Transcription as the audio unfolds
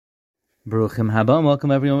Baruchim haba,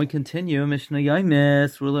 welcome everyone. We continue Mishna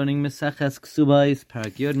Yomis. We're learning Meseches Kesuvos,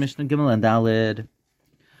 Perek Yud, Mishna Gimel and Dalid.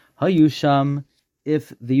 Hayusham,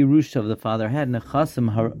 if the Yerusha of the father had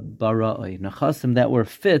nechasim bara'oi, nechasim that were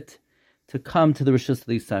fit to come to the Rishus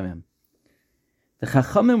L'Yisayim. The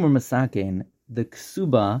Chachamim were masakein, the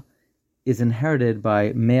Kesuba is inherited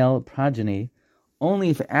by male progeny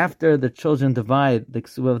only if after the children divide the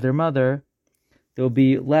Kesuba of their mother, they will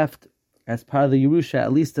be left as part of the Yerusha,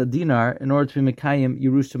 at least a dinar, in order to be Mekayim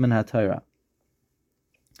Yerusha min HaTorah.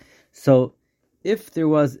 So, if there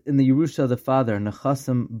was in the Yerusha of the father,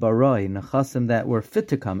 Nechasim Baroi, Nechasim that were fit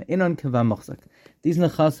to come, Inon Keva Muchzak, these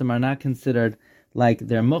Nechasim are not considered like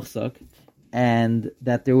they're Muchzak, and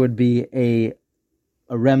that there would be a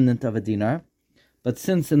remnant of a dinar. But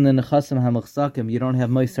since in the Nechasim HaMuchzakim you don't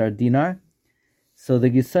have Moisar dinar, so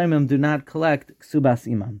the Yisayimim do not collect Ksubas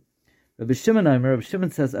Imam. Rabbi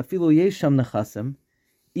Shimon says, Afilu yesham nechasim,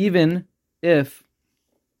 even if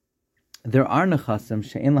there are nechasim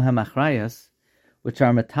she'en lahem achrayas, which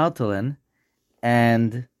are metaltalin,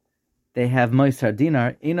 and they have moisar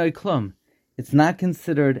dinar, einoi klum. It's not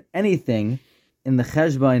considered anything in the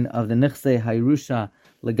cheshbon of the nichsei hayrusha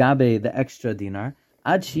legabe, the extra dinar,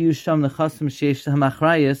 ad sheyusham nechasim she'esh lahem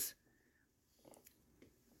achrayas,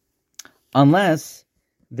 unless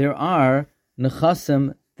there are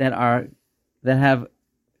nechasim that have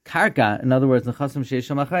karka, in other words, nechasim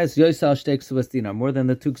sheisham achrayis yoisal shtei ksubas dinar, more than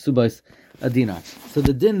the two ksubas a dinar. So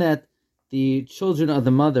the din that the children of the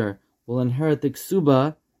mother will inherit the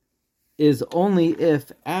ksuba is only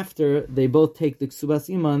if after they both take the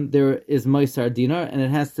ksubas iman there is moisar dinar, and it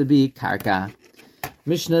has to be karka.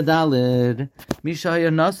 Mishna Dalid, Mishaya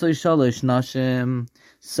Nasoi Shalosh Nashim,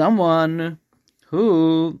 someone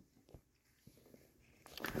who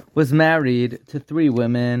was married to 3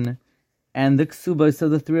 women, and the ksubos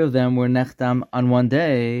of the 3 of them were nechtam on one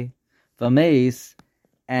day, v'meis,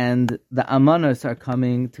 and the amanos are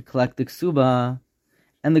coming to collect the ksuba,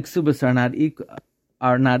 and the ksubos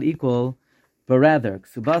are not equal, but rather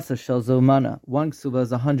ksubasa shelzo mana, one ksuba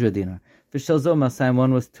is 100 dinar, v'shelzo masayim,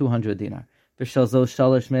 one was 200 dinar, v'shelzo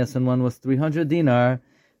shalosh meas, and one was 300 dinar,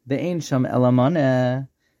 ve'ein sham elamane,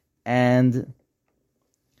 and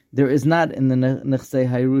there is not in the Nechsei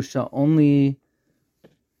Hayrusha only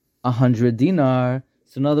 100 dinar.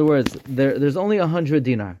 So in other words, there's only 100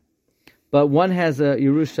 dinar. But one has a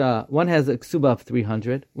Yerusha, one has a Ksuba of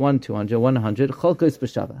 300, one 200, 100, Cholkos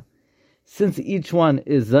B'Shava. Since each one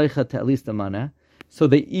is Zaycha to at least a Maneh, so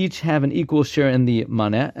they each have an equal share in the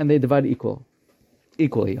Maneh, and they divide equally.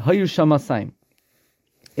 Hayusha Masayim.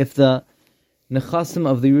 If the Nechasim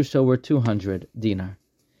of the Yerusha were 200 dinar,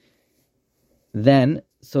 then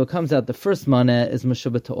so it comes out the first maneh is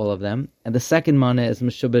meshubet to all of them, and the second maneh is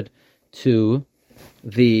meshubet to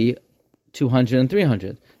the 200 and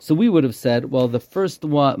 300. So we would have said, well, the first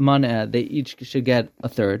maneh, they each should get a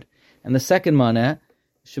third, and the second maneh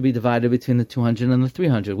should be divided between the 200 and the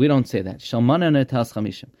 300. We don't say that. Shal maneh netas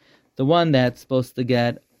chamishim. The one that's supposed to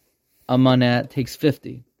get a maneh takes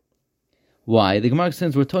 50. Why? The Gemara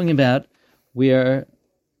says we're talking about where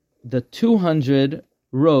the 200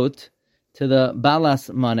 wrote to the balas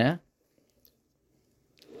maneh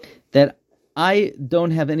that I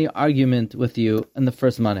don't have any argument with you in the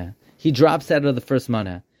first maneh. He drops out of the first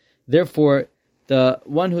maneh. Therefore, the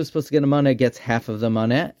one who's supposed to get a maneh gets half of the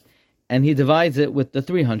maneh, and he divides it with the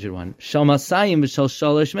 300 one. Shal masayim v'shal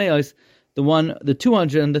shalosh meos, the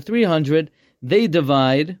 200 and the 300, they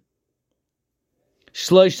divide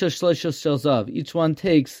shloisha shel zav. Each one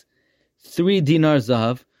takes 3 dinar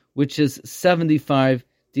zav, which is 75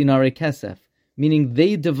 dinare kesef, meaning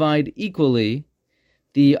they divide equally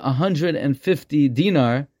the 150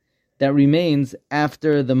 dinar that remains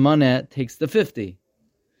after the maneh takes the 50.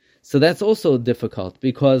 So that's also difficult,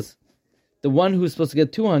 because the one who's supposed to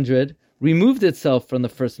get 200 removed itself from the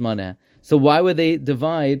first maneh. So why would they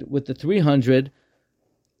divide with the 300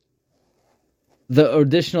 the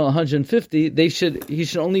additional 150? He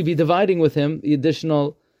should only be dividing with him the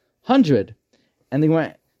additional 100.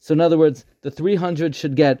 And so in other words, the 300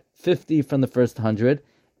 should get 50 from the first 100,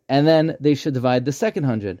 and then they should divide the second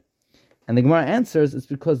 100. And the Gemara answers, it's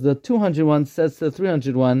because the 200 one says to the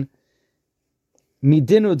 300 one,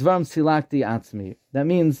 Midinu dvaram silakti atzmi. That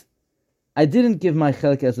means, I didn't give my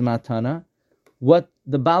chelik as a matana. What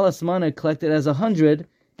the balas maneh collected as 100,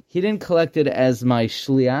 he didn't collect it as my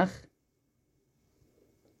shliach.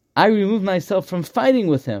 I removed myself from fighting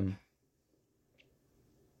with him.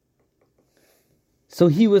 So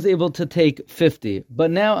he was able to take 50, but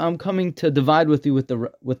now I'm coming to divide with you with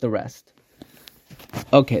the rest.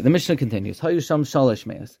 Okay, the Mishnah continues. Hayusham shalosh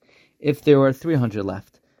meos. If there were 300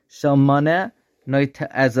 left, shal maneh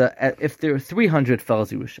if there are 300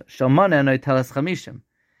 fellows Yerusha, Shalmana noitelas chamishim.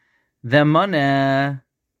 The money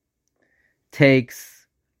takes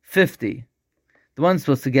 50. The one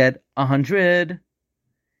supposed to get 100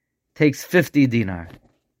 takes 50 dinar.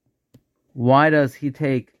 Why does he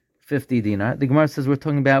take 50 dinar? The Gemara says we're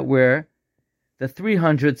talking about where the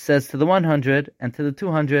 300 says to the 100 and to the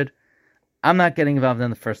 200, I'm not getting involved in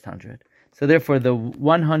the first 100. So therefore, the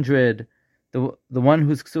 100, the one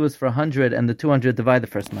who's Kesuvos for 100 and the 200 divide the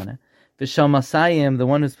first money. V'shal Masayim, the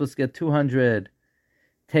one who's supposed to get 200,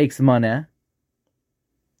 takes money.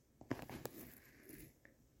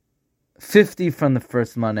 50 from the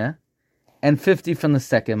first money and 50 from the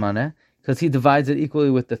second money, because he divides it equally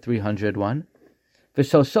with the 300 one.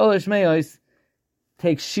 V'shal Sholosh Meos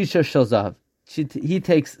takes Shisha Shalzav. He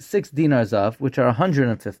takes 6 dinars of, which are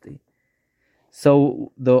 150.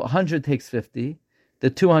 So the 100 takes 50, the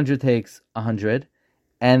 200 takes 100,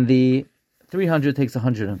 and the 300 takes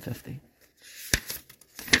 150.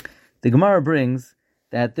 The Gemara brings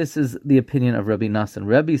that this is the opinion of Rabbi Nassan.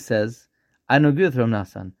 Rabbi says, I don't agree with Rabbi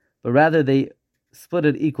Nassan, but rather they split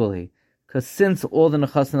it equally. Because since all the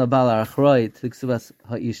Nechasim Abal are achroi to the Kesuvos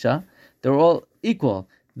Ha'isha, they're all equal.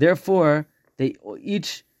 Therefore, they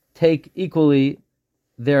each take equally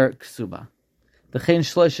their Kesubah.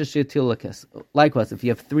 Likewise, if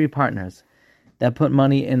you have 3 partners that put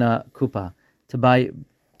money in a kupa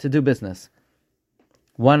to do business,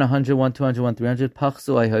 100, 200,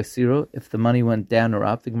 300, if the money went down or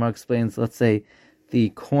up, the Gemara explains, let's say the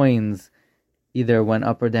coins either went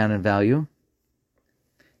up or down in value.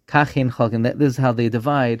 This is how they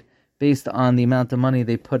divide based on the amount of money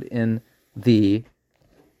they put in the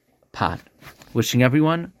pot. Wishing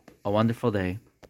everyone a wonderful day.